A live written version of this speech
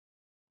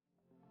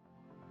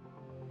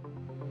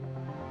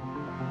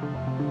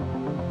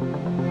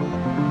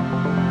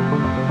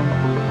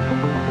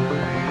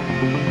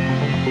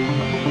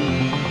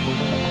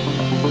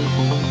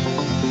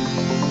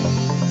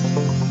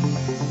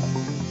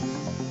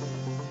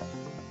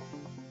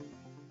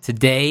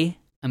Today,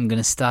 I'm going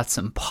to start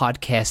some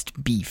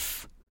podcast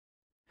beef.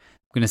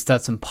 I'm going to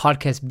start some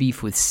podcast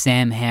beef with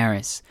Sam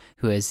Harris,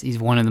 he's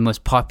one of the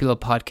most popular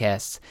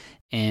podcasts,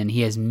 and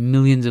he has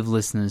millions of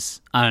listeners.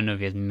 I don't know if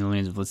he has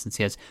millions of listeners.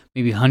 He has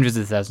maybe hundreds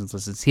of thousands of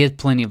listeners. He has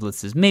plenty of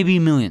listeners, maybe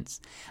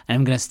millions. And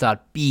I'm going to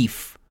start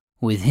beef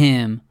with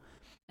him,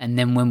 and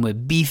then when we're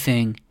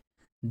beefing,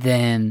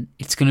 then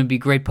it's going to be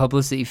great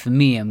publicity for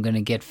me. I'm going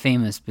to get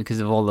famous because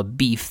of all the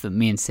beef that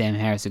me and Sam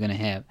Harris are going to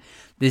have.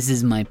 This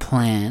is my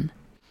plan.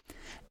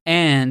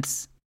 And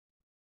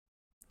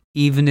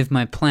even if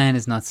my plan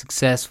is not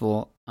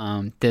successful,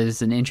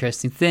 there's an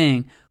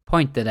interesting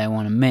point that I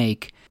want to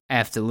make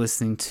after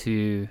listening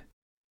to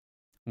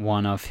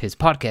one of his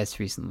podcasts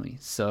recently.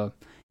 So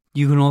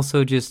you can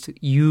also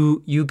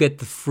you get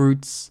the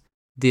fruits,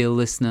 dear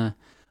listener,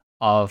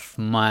 of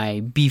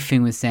my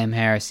beefing with Sam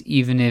Harris,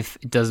 even if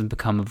it doesn't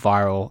become a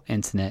viral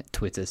internet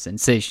Twitter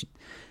sensation.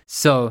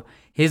 So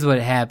here's what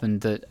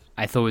happened that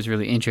I thought was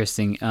really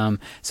interesting.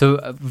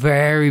 So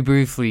very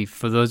briefly,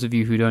 for those of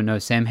you who don't know,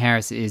 Sam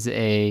Harris is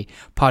a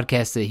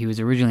podcaster. He was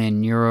originally a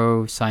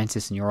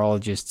neuroscientist,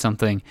 neurologist,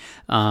 something.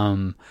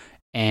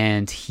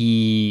 And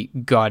he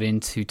got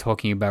into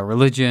talking about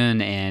religion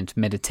and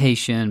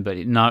meditation, but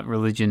not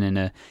religion in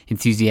an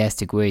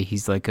enthusiastic way.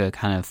 He's like a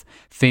kind of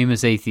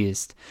famous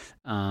atheist.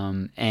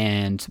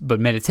 But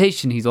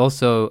meditation, he's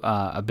also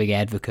a big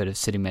advocate of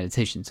sitting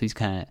meditation. So he's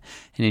kind of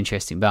an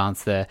interesting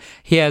balance there.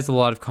 He has a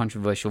lot of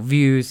controversial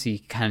views. He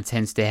kind of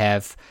tends to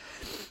have,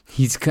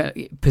 he's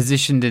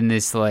positioned in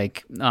this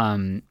like,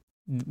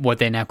 what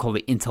they now call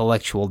the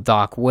intellectual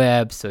dark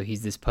web. So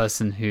he's this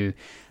person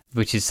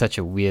which is such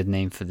a weird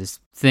name for this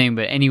thing.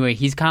 But anyway,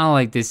 he's kind of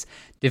like this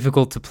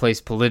difficult to place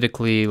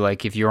politically.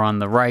 Like if you're on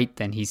the right,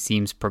 then he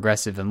seems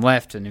progressive and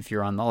left. And if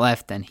you're on the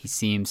left, then he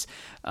seems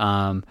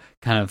kind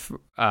of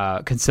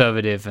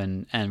conservative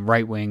and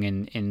right-wing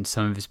in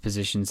some of his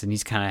positions. And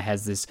he's kind of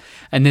has this...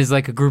 And there's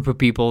like a group of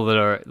people that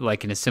are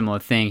like in a similar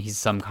thing. He's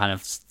some kind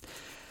of,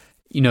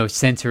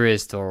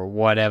 centrist or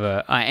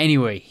whatever.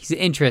 Anyway, he's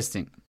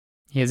interesting.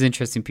 He has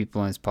interesting people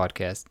on his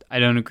podcast. I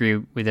don't agree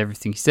with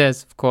everything he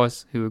says, of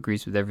course. Who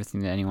agrees with everything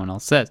that anyone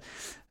else says?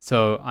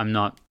 So I'm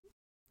not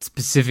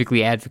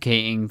specifically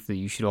advocating that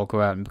you should all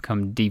go out and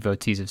become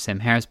devotees of Sam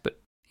Harris, but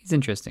he's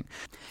interesting.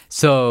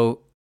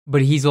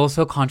 But he's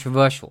also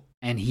controversial,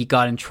 and he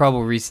got in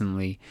trouble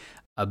recently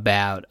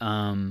about,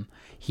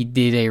 he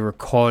did a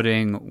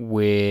recording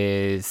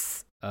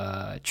with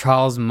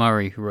Charles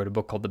Murray, who wrote a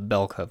book called The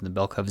Bell Curve. And The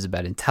Bell Curve is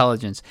about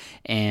intelligence,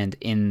 and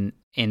in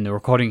the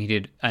recording he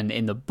did, and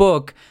in the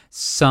book,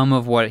 some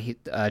of what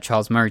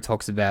Charles Murray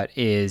talks about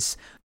is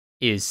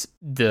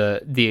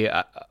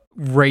the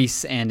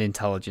race and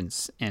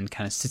intelligence and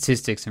kind of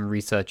statistics and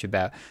research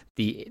about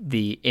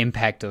the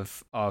impact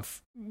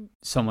of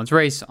someone's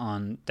race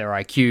on their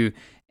IQ,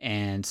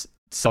 and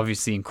it's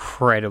obviously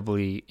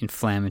incredibly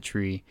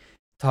inflammatory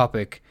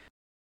topic.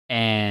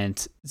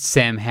 And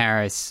Sam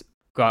Harris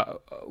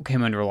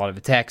came under a lot of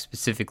attack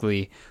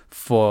specifically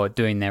for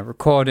doing that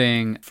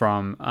recording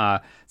from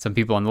some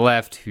people on the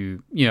left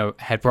who,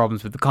 had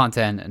problems with the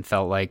content and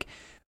felt like,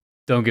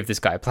 don't give this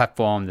guy a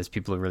platform. There's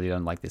people who really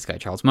don't like this guy,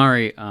 Charles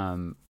Murray,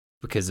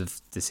 because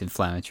of this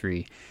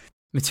inflammatory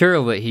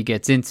material that he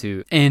gets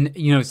into. And,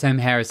 Sam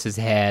Harris has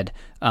had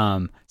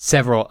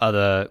several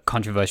other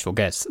controversial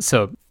guests.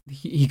 So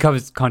he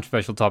covers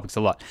controversial topics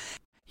a lot.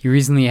 He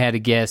recently had a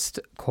guest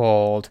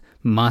called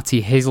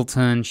Marty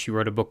Hazelton. She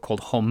wrote a book called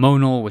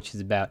Hormonal, which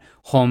is about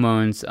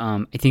hormones.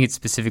 I think it's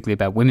specifically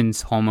about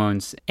women's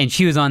hormones. And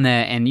she was on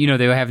there, and,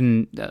 they were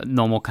having a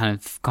normal kind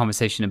of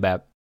conversation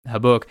about her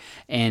book.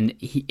 And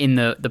in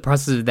the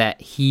process of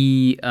that,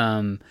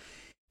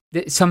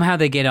 somehow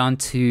they get on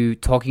to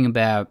talking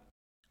about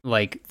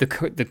like the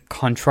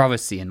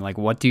controversy and like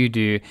what do you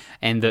do,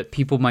 and that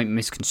people might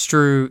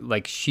misconstrue,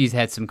 like she's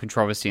had some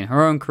controversy in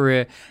her own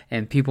career,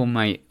 and people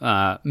might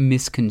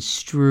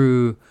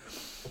misconstrue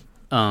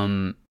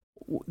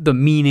the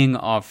meaning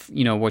of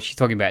what she's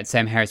talking about.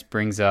 Sam Harris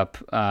brings up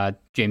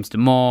James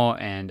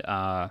Damore and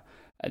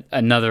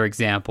another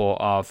example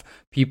of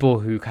people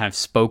who kind of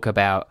spoke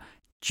about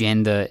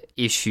gender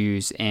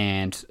issues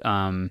and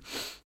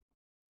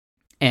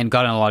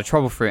got in a lot of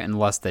trouble for it and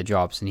lost their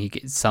jobs. And he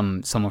gets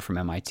someone from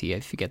MIT, I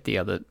forget the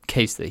other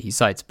case that he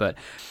cites, but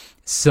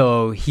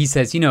so he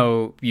says, you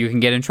can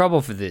get in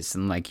trouble for this,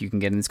 and like you can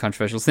get in this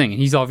controversial thing. And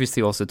he's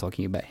obviously also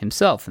talking about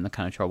himself and the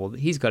kind of trouble that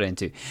he's got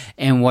into.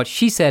 And what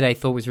she said I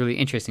thought was really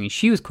interesting.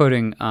 She was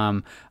quoting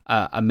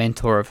a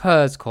mentor of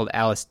hers called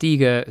Alice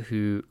Deeger,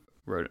 who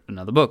wrote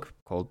another book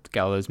called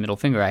Galileo's Middle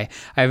Finger. I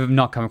have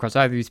not come across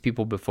either of these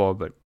people before,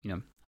 but I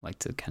like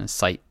to kind of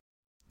cite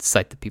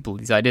the people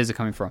these ideas are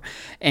coming from.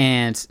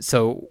 And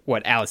so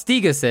what Alice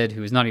Deeger said,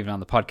 who is not even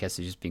on the podcast,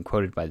 is just being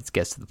quoted by this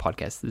guest of the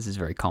podcast. This is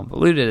very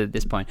convoluted at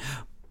this point.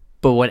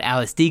 But what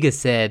Alice Deeger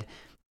said,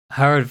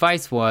 her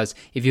advice was,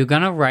 if you're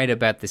going to write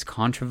about this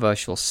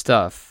controversial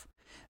stuff,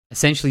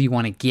 essentially you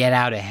want to get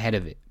out ahead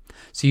of it.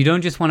 So you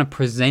don't just want to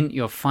present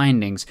your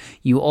findings,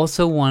 you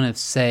also want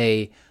to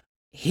say,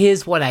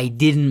 here's what I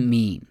didn't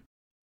mean.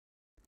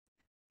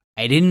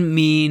 I didn't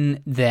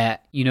mean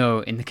that,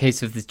 in the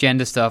case of this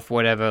gender stuff,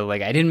 whatever,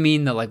 like, I didn't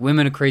mean that, like,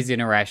 women are crazy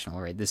and irrational,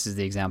 right? This is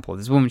the example of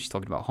this woman. She's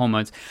talking about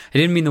hormones. I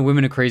didn't mean that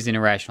women are crazy and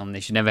irrational and they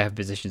should never have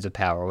positions of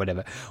power or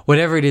whatever.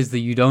 Whatever it is that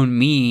you don't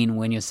mean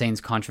when you're saying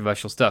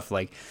controversial stuff,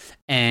 like,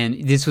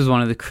 and this was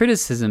one of the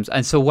criticisms.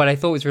 And so what I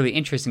thought was really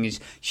interesting is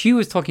she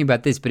was talking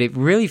about this, but it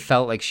really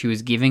felt like she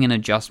was giving an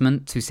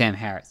adjustment to Sam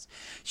Harris.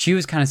 She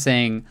was kind of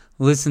saying,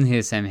 listen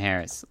here, Sam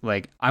Harris,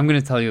 like, I'm going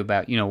to tell you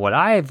about, what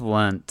I've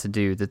learned to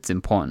do that's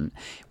important,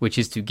 which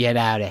is to get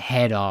out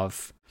ahead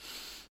of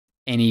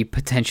any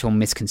potential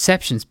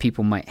misconceptions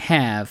people might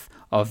have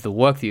of the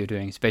work that you're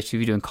doing, especially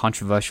if you're doing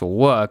controversial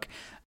work,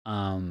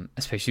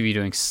 especially if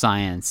you're doing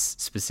science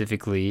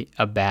specifically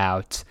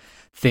about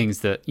things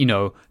that,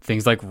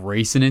 things like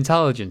race and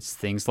intelligence,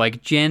 things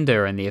like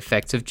gender and the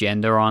effects of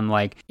gender on,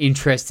 like,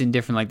 interest in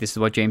different, like, this is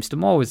what James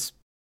Damore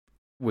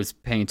was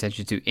paying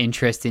attention to,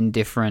 interest in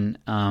different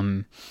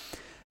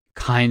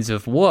kinds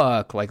of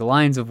work, like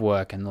lines of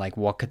work, and like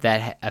what could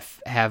that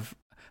have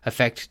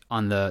effect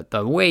on the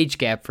wage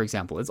gap, for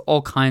example. It's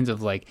all kinds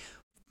of like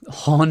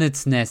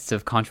hornet's nests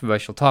of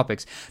controversial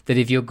topics that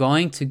if you're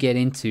going to get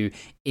into,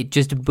 it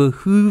just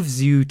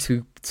behooves you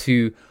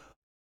to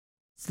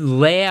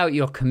lay out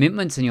your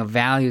commitments and your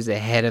values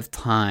ahead of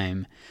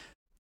time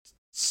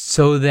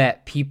so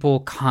that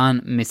people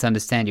can't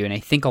misunderstand you. And I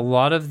think a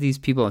lot of these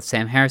people, and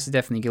Sam Harris is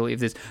definitely guilty of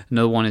this.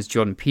 Another one is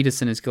Jordan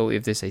Peterson is guilty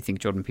of this. I think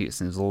Jordan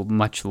Peterson is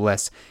much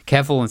less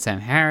careful than Sam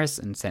Harris,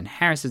 and Sam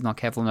Harris is not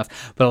careful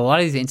enough. But a lot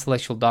of these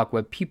intellectual dark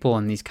web people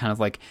and these kind of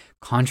like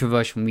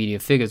controversial media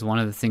figures, one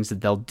of the things that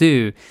they'll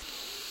do,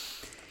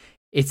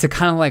 it's a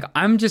kind of like,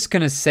 I'm just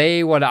going to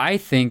say what I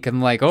think,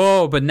 and like,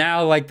 oh, but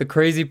now like the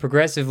crazy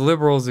progressive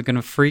liberals are going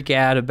to freak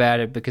out about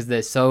it because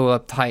they're so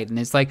uptight. And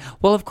it's like,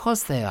 well, of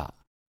course they are.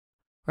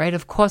 Right?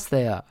 Of course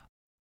they are.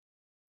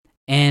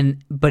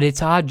 But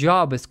it's our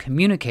job as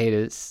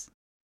communicators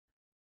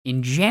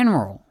in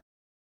general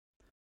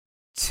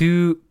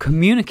to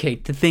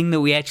communicate the thing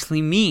that we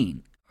actually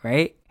mean,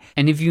 right?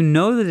 And if you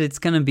know that it's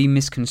going to be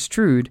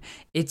misconstrued,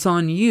 it's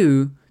on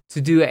you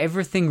to do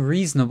everything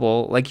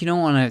reasonable. Like, you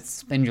don't want to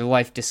spend your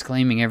life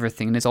disclaiming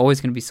everything, and there's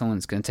always going to be someone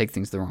that's going to take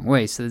things the wrong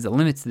way. So there's a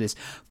limit to this.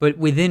 But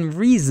within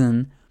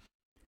reason,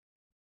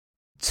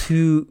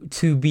 to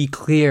be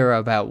clear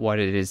about what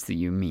it is that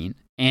you mean.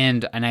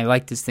 And I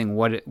like this thing,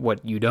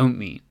 what you don't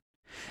mean.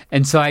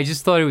 And so I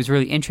just thought it was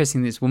really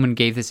interesting. This woman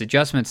gave this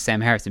adjustment to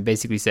Sam Harris and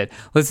basically said,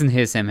 listen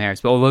here, Sam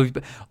Harris, but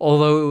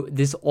although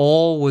this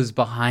all was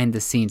behind the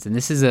scenes, and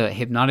this is a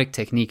hypnotic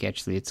technique,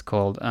 actually, it's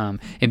called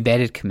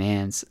embedded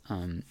commands,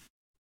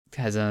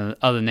 has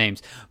other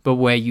names, but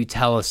where you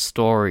tell a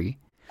story.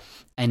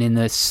 And in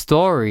the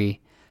story,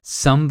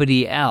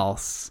 somebody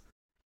else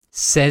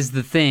says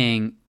the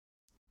thing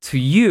to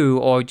you,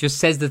 or just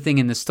says the thing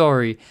in the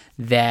story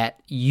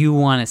that you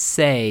want to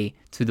say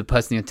to the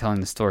person you're telling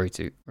the story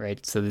to,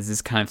 right? So there's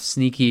this kind of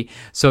sneaky,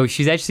 so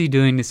she's actually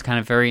doing this kind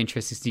of very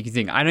interesting sneaky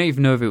thing. I don't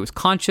even know if it was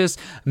conscious,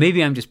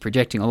 maybe I'm just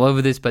projecting all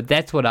over this, but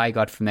that's what I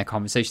got from that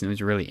conversation that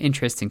was really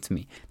interesting to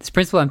me. This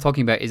principle I'm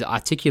talking about is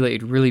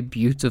articulated really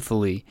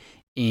beautifully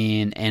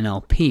in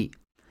NLP.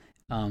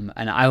 And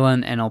I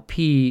learned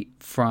NLP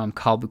from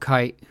Carl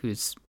Buchheit,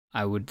 who's,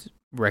 I would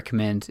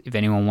recommend, if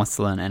anyone wants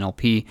to learn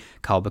NLP,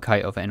 Carl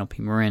Buchheit of NLP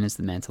Marin is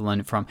the man to learn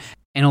it from.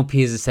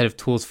 NLP is a set of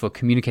tools for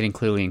communicating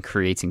clearly and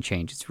creating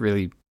change. It's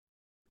really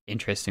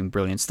interesting,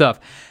 brilliant stuff.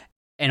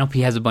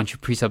 NLP has a bunch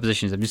of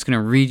presuppositions. I'm just going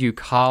to read you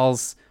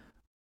Carl's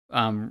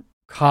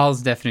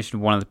definition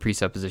of one of the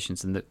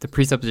presuppositions. And the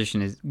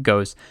presupposition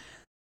goes,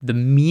 the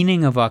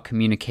meaning of our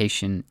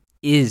communication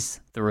is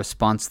the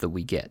response that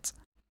we get.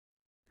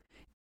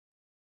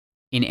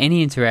 In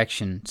any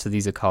interaction, so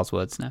these are Carl's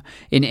words now,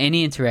 in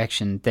any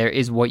interaction, there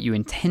is what you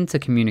intend to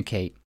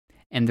communicate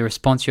and the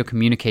response your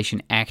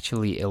communication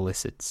actually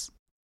elicits.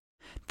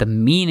 The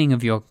meaning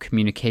of your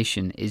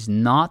communication is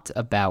not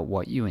about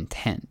what you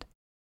intend.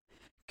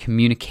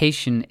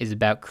 Communication is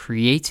about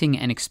creating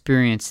an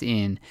experience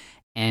in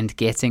and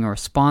getting a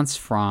response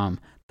from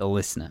the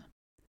listener.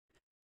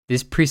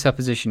 This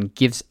presupposition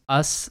gives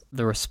us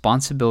the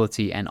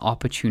responsibility and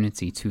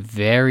opportunity to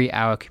vary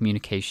our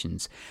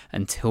communications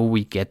until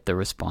we get the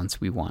response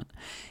we want.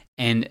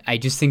 And I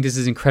just think this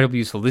is incredibly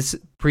useful. This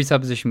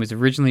presupposition was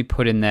originally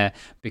put in there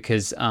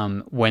because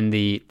when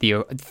the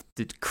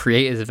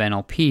creators of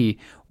NLP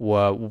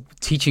were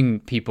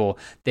teaching people,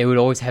 they would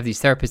always have these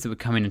therapists that would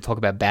come in and talk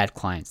about bad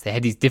clients. They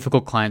had these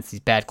difficult clients, these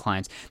bad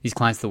clients, these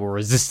clients that were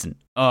resistant.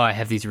 Oh, I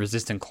have these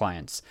resistant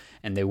clients,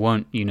 and they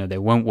won't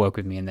work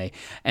with me.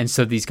 And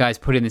so these guys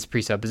put in this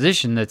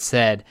presupposition that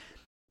said,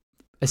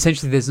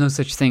 essentially, there's no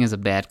such thing as a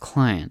bad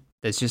client.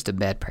 There's just a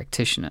bad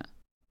practitioner,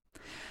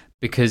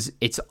 because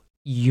it's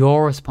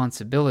your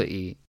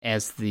responsibility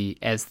as the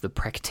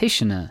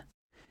practitioner,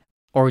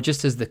 or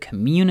just as the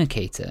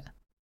communicator.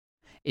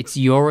 It's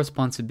your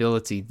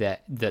responsibility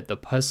that the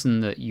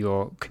person that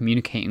you're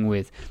communicating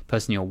with, the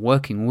person you're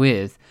working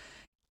with,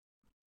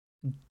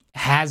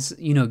 has,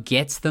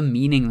 gets the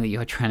meaning that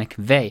you're trying to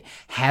convey,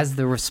 has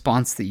the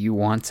response that you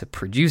want to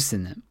produce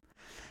in them.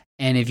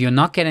 And if you're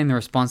not getting the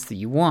response that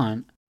you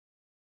want,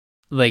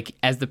 like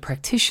as the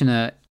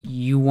practitioner,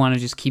 you want to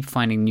just keep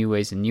finding new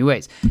ways and new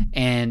ways.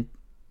 And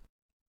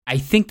I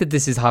think that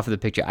this is half of the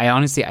picture. I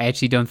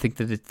actually don't think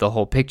that it's the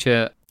whole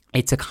picture.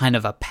 It's a kind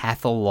of a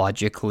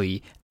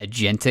pathologically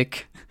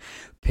agentic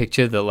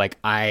picture that like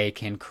I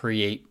can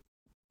create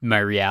my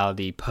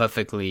reality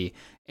perfectly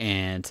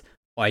and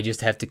I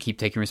just have to keep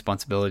taking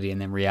responsibility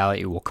and then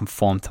reality will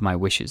conform to my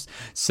wishes.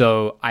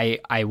 So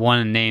I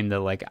want to name that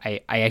like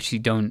I actually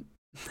don't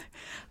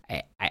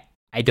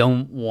I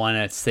don't want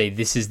to say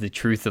this is the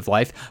truth of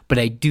life, but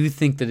I do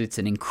think that it's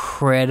an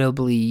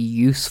incredibly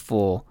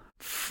useful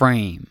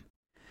frame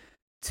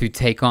to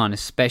take on,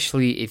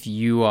 especially if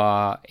you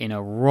are in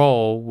a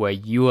role where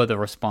you are the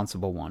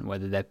responsible one,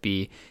 whether that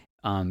be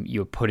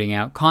you're putting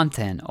out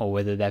content or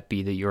whether that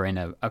be that you're in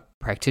a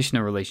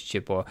practitioner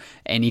relationship or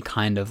any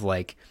kind of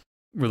like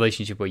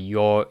relationship where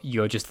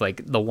you're just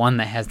like the one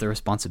that has the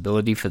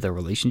responsibility for the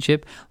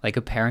relationship, like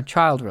a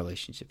parent-child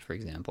relationship, for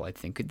example. I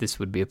think this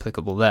would be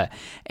applicable there.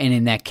 And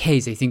in that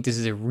case, I think this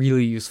is a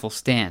really useful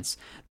stance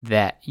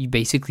that you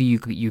basically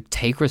you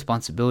take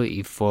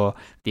responsibility for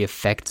the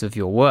effects of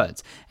your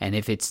words. And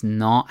if it's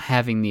not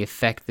having the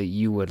effect that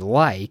you would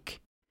like,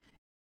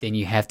 then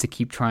you have to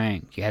keep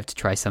trying. You have to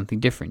try something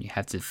different. You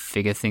have to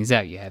figure things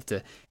out. You have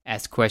to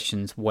ask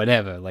questions,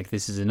 whatever. Like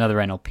this is another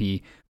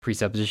NLP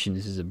presupposition.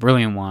 This is a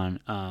brilliant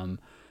one.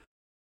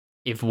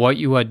 If what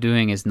you are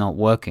doing is not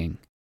working,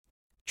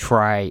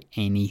 try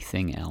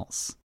anything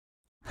else.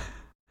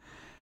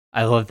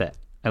 I love that.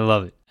 I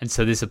love it. And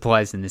so this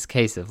applies in this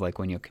case of like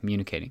when you're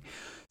communicating.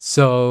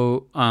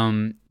 So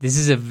this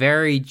is a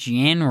very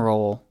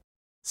general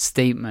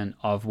statement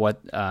of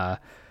what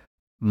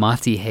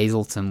Marty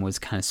Hazelton was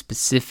kind of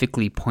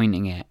specifically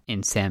pointing at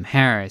in Sam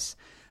Harris,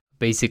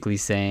 basically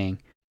saying,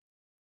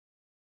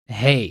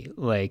 hey,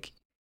 like,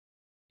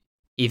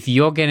 if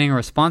you're getting a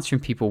response from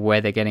people where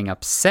they're getting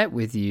upset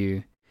with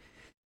you,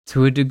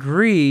 to a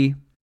degree,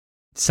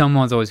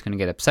 someone's always going to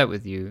get upset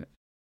with you,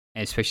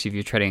 especially if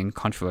you're treading in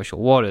controversial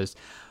waters.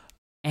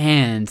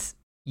 And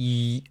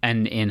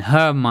in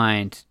her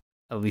mind,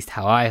 at least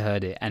how I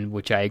heard it, and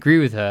which I agree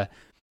with her,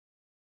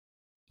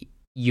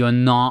 you're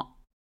not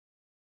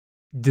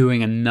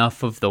doing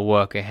enough of the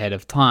work ahead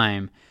of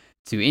time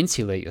to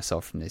insulate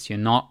yourself from this. You're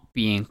not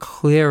being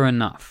clear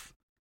enough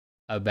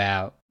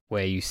about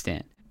where you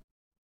stand.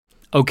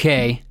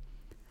 Okay,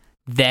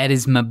 that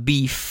is my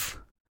beef.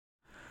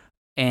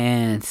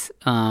 And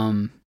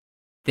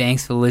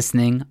thanks for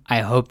listening. I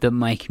hope that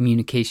my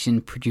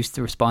communication produced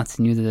the response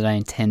in you that I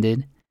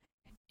intended.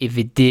 If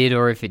it did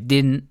or if it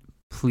didn't,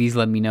 please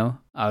let me know.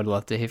 I would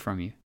love to hear from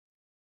you.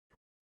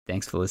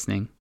 Thanks for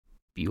listening.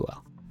 Be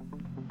well.